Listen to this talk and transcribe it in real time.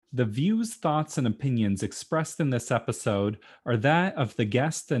The views, thoughts, and opinions expressed in this episode are that of the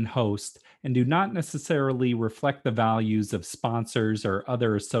guest and host and do not necessarily reflect the values of sponsors or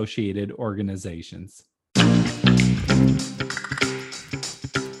other associated organizations.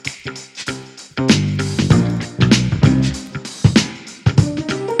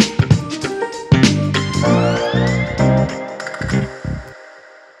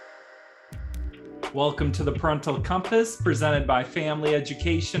 Welcome to the Parental Compass, presented by Family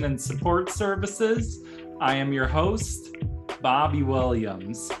Education and Support Services. I am your host, Bobby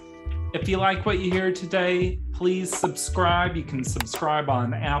Williams. If you like what you hear today, please subscribe. You can subscribe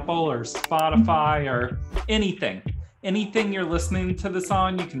on Apple or Spotify or anything. Anything you're listening to this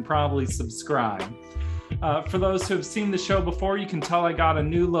on, you can probably subscribe. For those who have seen the show before, you can tell I got a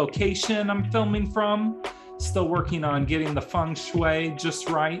new location I'm filming from. Still working on getting the feng shui just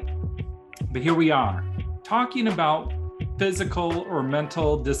right. But here we are, talking about physical or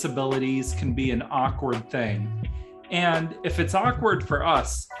mental disabilities can be an awkward thing. And if it's awkward for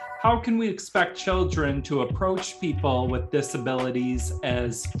us, how can we expect children to approach people with disabilities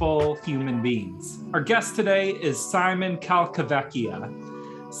as full human beings? Our guest today is Simon Calcavecchia.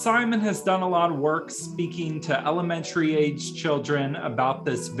 Simon has done a lot of work speaking to elementary age children about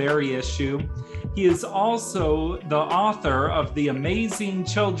this very issue. He is also the author of the amazing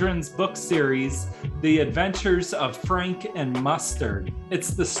children's book series, The Adventures of Frank and Mustard. It's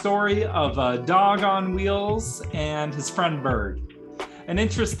the story of a dog on wheels and his friend Bird. An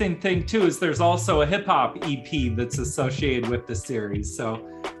interesting thing too is there's also a hip hop EP that's associated with the series, so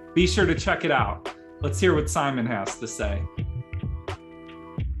be sure to check it out. Let's hear what Simon has to say.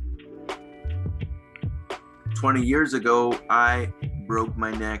 20 years ago, I broke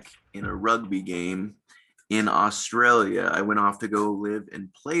my neck in a rugby game in Australia. I went off to go live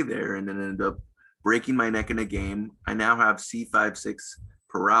and play there and then ended up breaking my neck in a game. I now have C5-6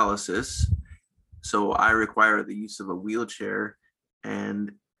 paralysis, so I require the use of a wheelchair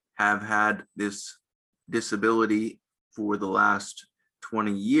and have had this disability for the last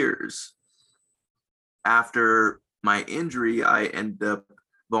 20 years. After my injury, I ended up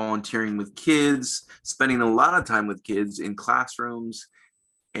volunteering with kids, spending a lot of time with kids in classrooms,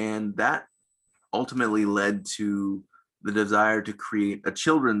 and that ultimately led to the desire to create a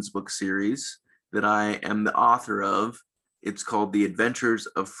children's book series that I am the author of. It's called The Adventures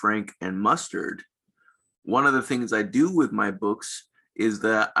of Frank and Mustard. One of the things I do with my books is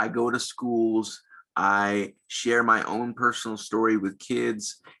that I go to schools, I share my own personal story with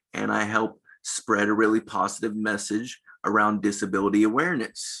kids, and I help spread a really positive message around disability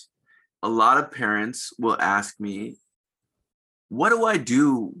awareness. A lot of parents will ask me, what do I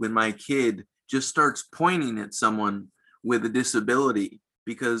do when my kid just starts pointing at someone with a disability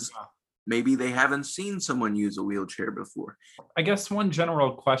because maybe they haven't seen someone use a wheelchair before? I guess one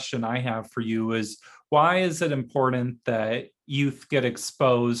general question I have for you is, why is it important that youth get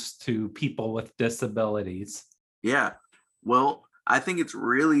exposed to people with disabilities? Yeah, well, I think it's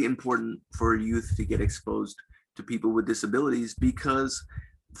really important for youth to get exposed to people with disabilities because,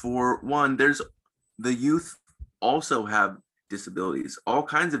 for one, the youth also have disabilities, all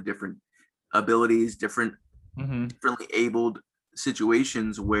kinds of different abilities, differently abled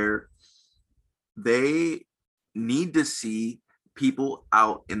situations where they need to see people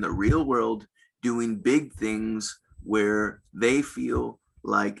out in the real world doing big things where they feel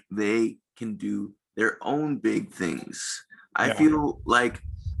like they can do their own big things. I feel like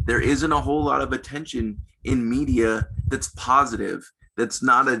there isn't a whole lot of attention in media that's positive, that's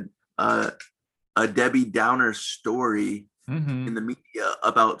not a Debbie Downer story in the media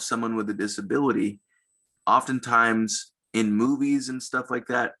about someone with a disability. Oftentimes in movies and stuff like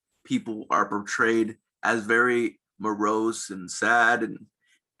that, people are portrayed as very morose and sad,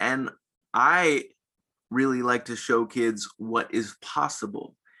 and I really like to show kids what is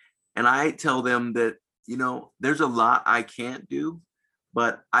possible. And I tell them that, there's a lot I can't do,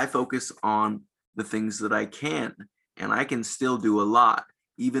 but I focus on the things that I can, and I can still do a lot,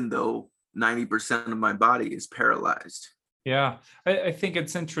 even though 90% of my body is paralyzed. Yeah, I think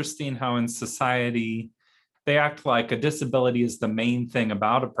it's interesting how in society they act like a disability is the main thing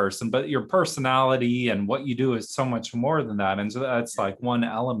about a person, but your personality and what you do is so much more than that. And so that's like one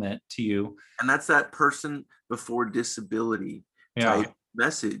element to you. And that's that person before disability type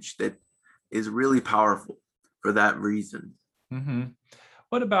message that is really powerful for that reason.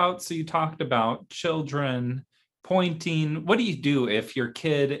 What about, so you talked about children pointing. What do you do if your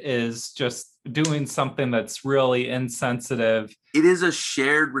kid is just doing something that's really insensitive? It is a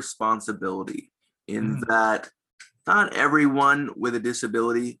shared responsibility in that not everyone with a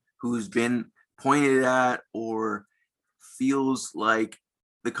disability who's been pointed at or feels like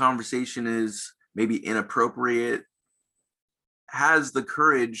the conversation is maybe inappropriate, has the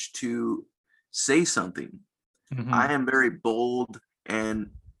courage to say something. Mm-hmm. I am very bold,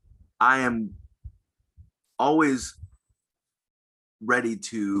 and I am always ready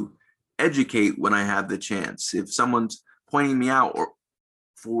to educate when I have the chance. If someone's pointing me out or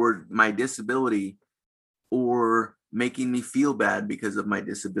for my disability or making me feel bad because of my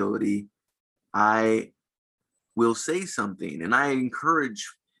disability, I will say something. And I encourage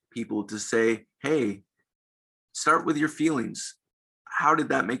people to say, hey, start with your feelings. How did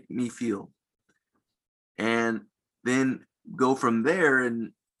that make me feel? And then go from there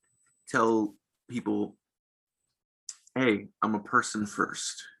and tell people, hey, I'm a person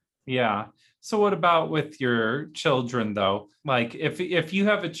first. Yeah. So what about with your children though? Like if you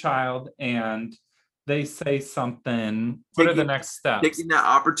have a child and they say something, what are the Taking next steps? taking that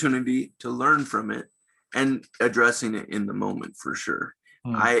opportunity to learn from it and addressing it in the moment for sure.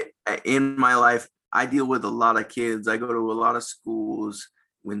 Hmm. I in my life, I deal with a lot of kids. I go to a lot of schools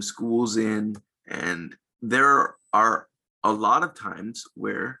when school's in, and there are a lot of times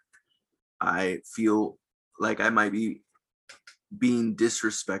where I feel like I might be being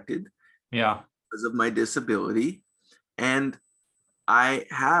disrespected Yeah. because of my disability. And I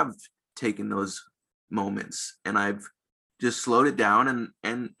have taken those moments and I've just slowed it down,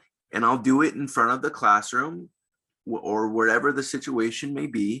 and I'll do it in front of the classroom or wherever the situation may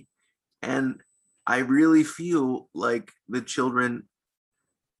be. And I really feel like the children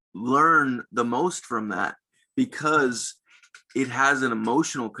learn the most from that because it has an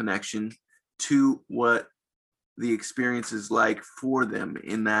emotional connection to what the experience is like for them,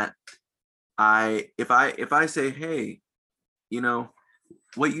 in that if I say, hey, you know,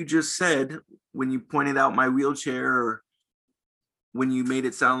 what you just said when you pointed out my wheelchair, or when you made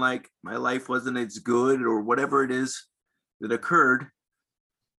it sound like my life wasn't as good, or whatever it is that occurred,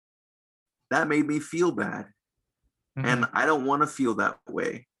 that made me feel bad. Mm-hmm. And I don't want to feel that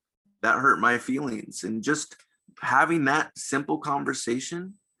way. That hurt my feelings. And just having that simple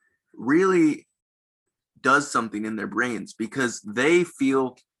conversation really does something in their brains, because they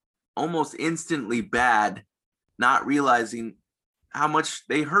feel almost instantly bad, not realizing how much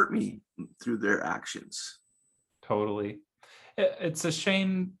they hurt me through their actions. Totally. It's a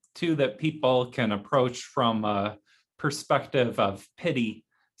shame too that people can approach from a perspective of pity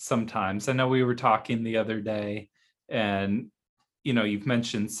sometimes. I know we were talking the other day, and you've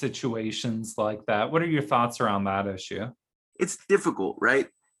mentioned situations like that. What are your thoughts around that issue? It's difficult, right?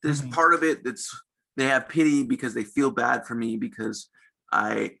 There's Mm-hmm. part of it that's they have pity because they feel bad for me because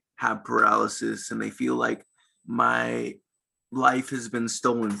I have paralysis, and they feel like my life has been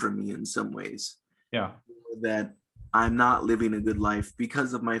stolen from me in some ways, Yeah. that I'm not living a good life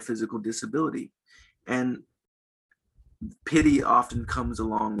because of my physical disability. And pity often comes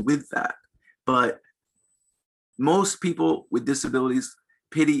along with that. But most people with disabilities,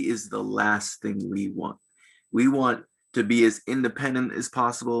 pity is the last thing we want. We want to be as independent as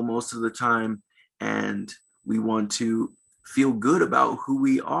possible most of the time, and we want to feel good about who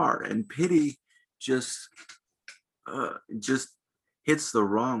we are. And pity just just hits the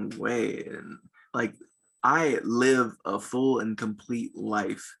wrong way. And like, I live a full and complete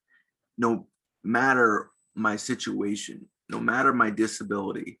life, no matter my situation, no matter my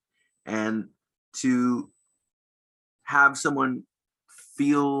disability. And to have someone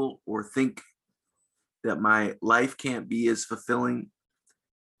feel or think that my life can't be as fulfilling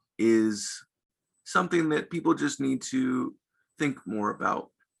is something that people just need to think more about.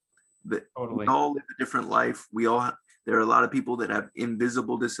 That we Totally. all live a different life. There are a lot of people that have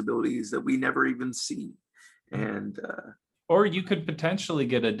invisible disabilities that we never even see. And Or you could potentially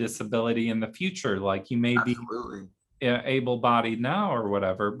get a disability in the future, like you may be absolutely, able-bodied now or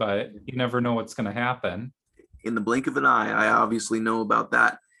whatever, but you never know what's going to happen. in the blink of an eye, I obviously know about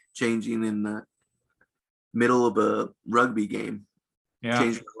that changing in the middle of a rugby game, Yeah.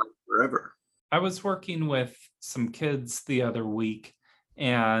 changing my life forever. I was working with some kids the other week,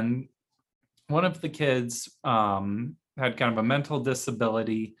 and one of the kids had kind of a mental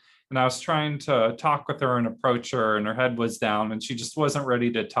disability. And I was trying to talk with her and approach her, and her head was down, and she just wasn't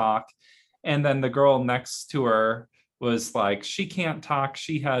ready to talk. And then the girl next to her was like, she can't talk.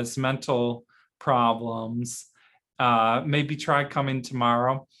 She has mental problems. Maybe try coming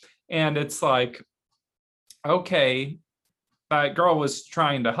tomorrow. And it's like, okay, that girl was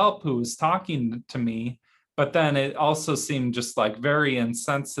trying to help who was talking to me, but then it also seemed just like very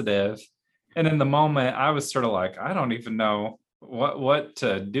insensitive. And in the moment, I was sort of like, I don't even know what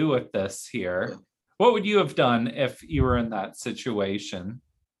to do with this here. What would you have done if you were in that situation?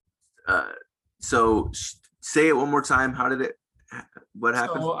 Uh, so say it one more time. How did it What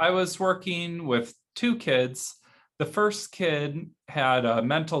happened? So I was working with two kids. The first kid had a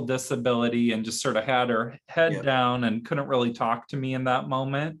mental disability and just sort of had her head Yeah. down and couldn't really talk to me in that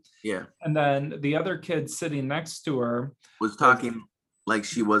moment. Yeah. And then the other kid sitting next to her Was was, talking like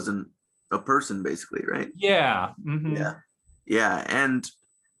she wasn't a person, basically, right? yeah. Yeah. Yeah. And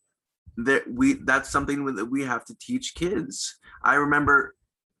that's something that we have to teach kids. I remember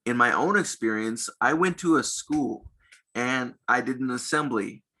in my own experience, I went to a school and I did an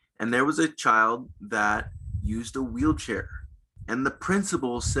assembly, and there was a child that used a wheelchair. And the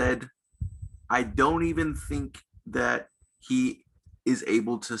principal said, I don't even think that he is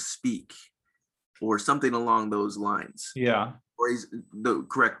able to speak, or something along those lines. Yeah. Or the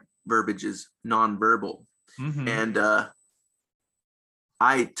correct verbiage is nonverbal. And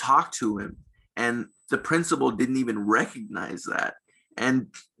I talked to him, and the principal didn't even recognize that. And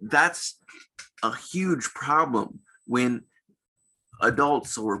that's a huge problem when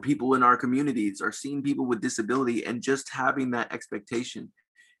adults or people in our communities are seeing people with disability and just having that expectation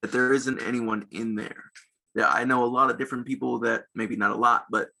that there isn't anyone in there. Yeah, I know a lot of different people that, maybe not a lot,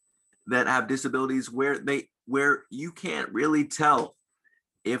 but that have disabilities where you can't really tell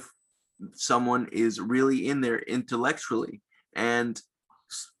if someone is really in there intellectually. And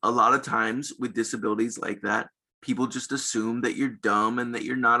a lot of times with disabilities like that, people just assume that you're dumb and that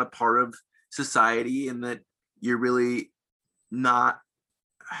you're not a part of society, and that you're really not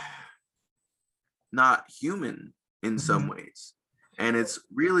human in some ways. And it's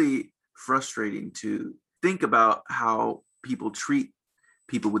really frustrating to think about how people treat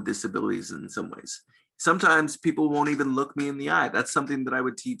people with disabilities in some ways. Sometimes people won't even look me in the eye. That's something that I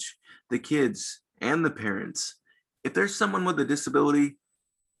would teach the kids and the parents. If there's someone with a disability,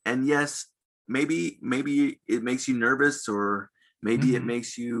 and yes, maybe it makes you nervous, or maybe it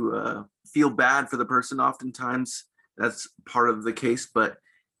makes you feel bad for the person. Oftentimes that's part of the case, but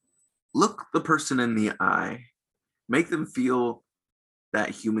look the person in the eye, make them feel that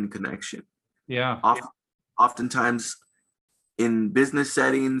human connection. Yeah. Oftentimes in business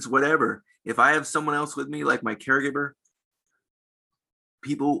settings, whatever, if I have someone else with me, like my caregiver,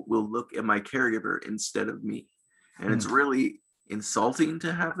 people will look at my caregiver instead of me. And it's really insulting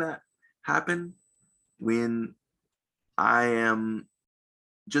to have that happen when I am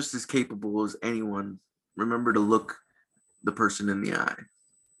just as capable as anyone. Remember to look the person in the eye.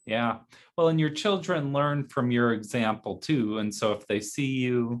 Yeah. Well, and your children learn from your example too. And so if they see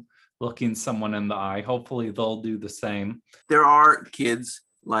you looking someone in the eye, hopefully they'll do the same. There are kids,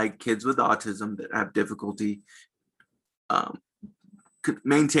 like kids with autism, that have difficulty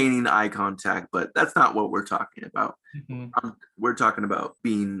maintaining eye contact, but that's not what we're talking about. We're talking about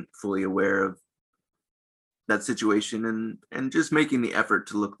being fully aware of that situation and just making the effort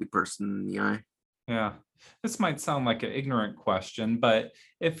to look the person in the eye. Yeah. This might sound like an ignorant question, but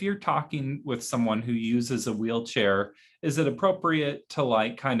if you're talking with someone who uses a wheelchair, is it appropriate to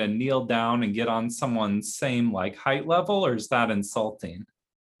like kind of kneel down and get on someone's same like height level, or is that insulting?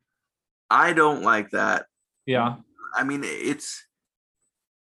 I don't like that. Yeah. I mean, it's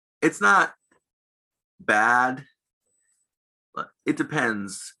not bad. It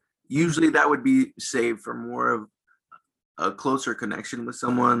depends. Usually that would be saved for more of a closer connection with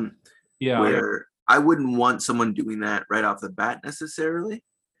someone. Yeah. Where I wouldn't want someone doing that right off the bat necessarily.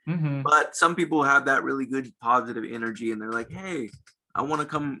 But some people have that really good positive energy, and they're like, hey, I want to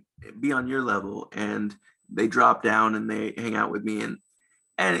come be on your level, and they drop down and they hang out with me, and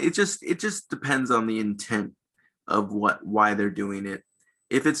it just depends on the intent of why they're doing it.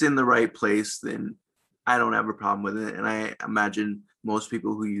 If it's in the right place, then I don't have a problem with it, and I imagine most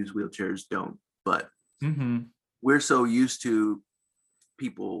people who use wheelchairs don't. But we're so used to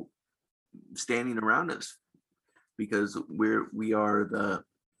people standing around us because we are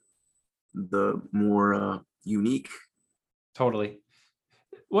the more unique. Totally.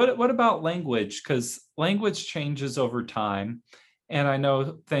 What about language? Because language changes over time. And I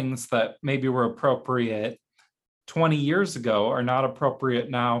know things that maybe were appropriate 20 years ago are not appropriate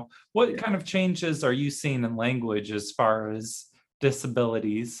now. What kind of changes are you seeing in language as far as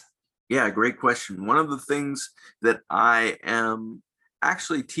disabilities? Yeah, great question. One of the things that I am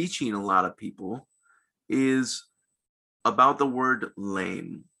actually teaching a lot of people is about the word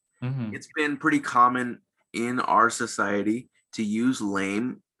lame. It's been pretty common in our society to use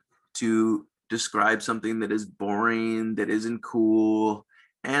lame to describe something that is boring, that isn't cool.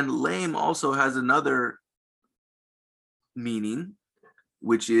 And lame also has another meaning,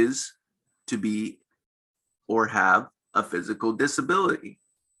 which is to be or have a physical disability,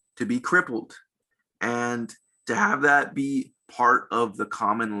 to be crippled. And to have that be part of the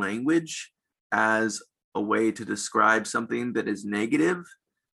common language as a way to describe something that is negative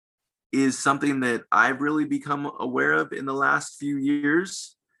is something that I've really become aware of in the last few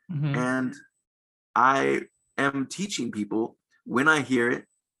years. Mm-hmm. And I am teaching people, when I hear it,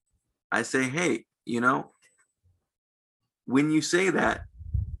 I say, hey, when you say that,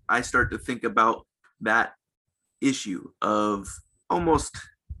 I start to think about that issue of almost,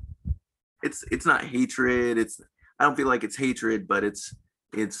 it's not hatred. I don't feel like it's hatred, but it's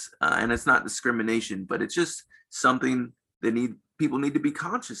and it's not discrimination, but it's just something that people need to be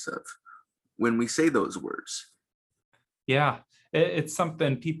conscious of when we say those words. Yeah, it's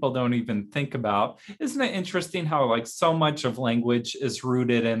something people don't even think about. Isn't it interesting how like so much of language is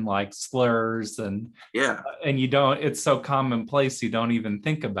rooted in like slurs and it's so commonplace you don't even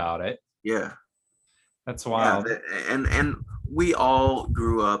think about it. Yeah. That's wild. Yeah, and we all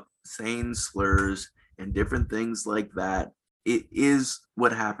grew up saying slurs and different things like that. It is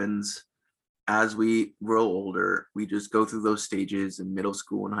what happens as we grow older. We just go through those stages in middle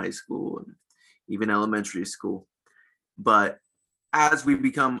school and high school and even elementary school. But as we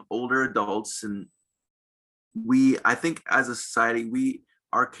become older adults, and I think as a society, we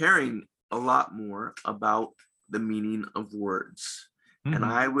are caring a lot more about the meaning of words. Mm-hmm. And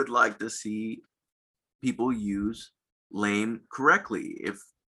I would like to see people use lame correctly, if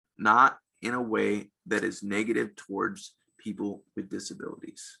not in a way that is negative towards people with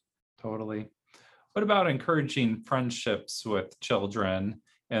disabilities. Totally. What about encouraging friendships with children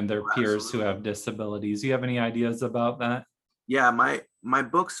and their peers who have disabilities? Do you have any ideas about that? Yeah, my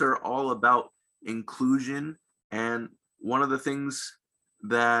books are all about inclusion, and one of the things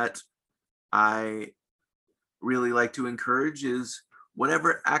that I really like to encourage is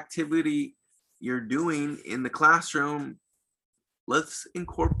whatever activity you're doing in the classroom, let's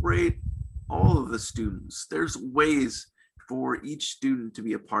incorporate all of the students. There's ways for each student to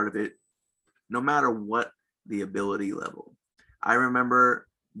be a part of it, no matter what the ability level. I remember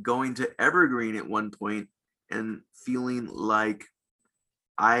going to Evergreen at one point and feeling like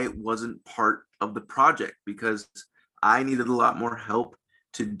I wasn't part of the project because I needed a lot more help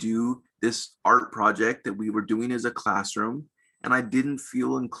to do this art project that we were doing as a classroom, and I didn't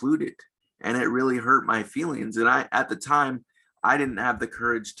feel included. And it really hurt my feelings. And at the time, I didn't have the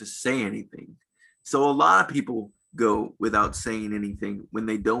courage to say anything. So a lot of people go without saying anything when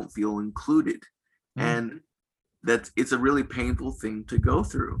they don't feel included. And it's a really painful thing to go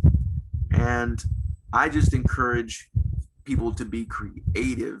through. And I just encourage people to be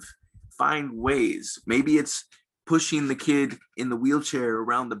creative, find ways. Maybe it's pushing the kid in the wheelchair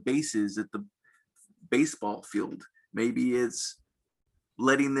around the bases at the baseball field. Maybe it's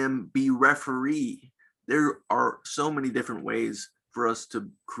letting them be referee. There are so many different ways for us to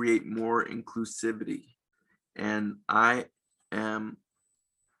create more inclusivity. And I am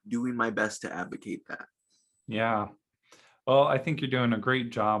doing my best to advocate that. Yeah. Well, I think you're doing a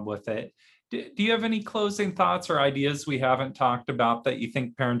great job with it. Do you have any closing thoughts or ideas we haven't talked about that you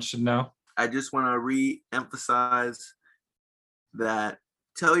think parents should know? I just want to re-emphasize that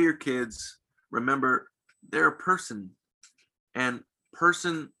tell your kids, remember, they're a person, and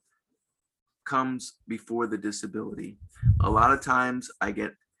person comes before the disability. A lot of times I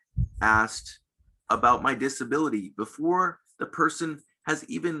get asked about my disability before the person has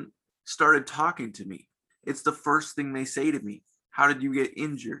even started talking to me. It's the first thing they say to me. How did you get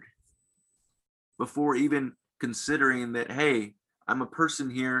injured? Before even considering that, hey, I'm a person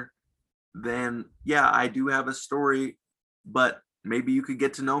here, then yeah, I do have a story, but maybe you could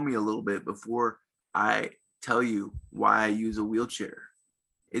get to know me a little bit before I tell you why I use a wheelchair.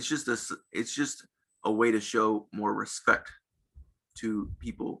 It's just a way to show more respect to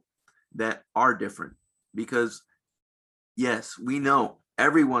people that are different, because yes, we know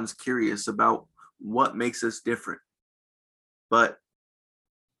everyone's curious about what makes us different, but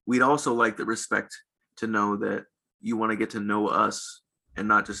we'd also like the respect to know that you want to get to know us and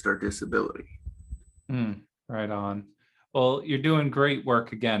not just our disability. Right on. Well, you're doing great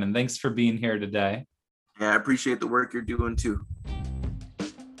work again, and thanks for being here today. Yeah, I appreciate the work you're doing too.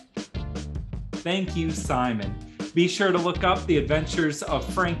 Thank you, Simon. Be sure to look up The Adventures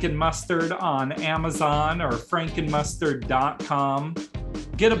of Frank and Mustard on Amazon or frankandmustard.com.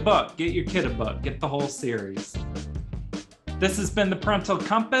 Get a book, get your kid a book, get the whole series. This has been the Parental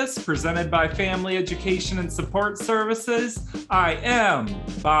Compass, presented by Family Education and Support Services. I am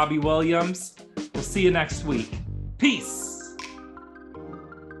Bobby Williams. We'll see you next week. Peace.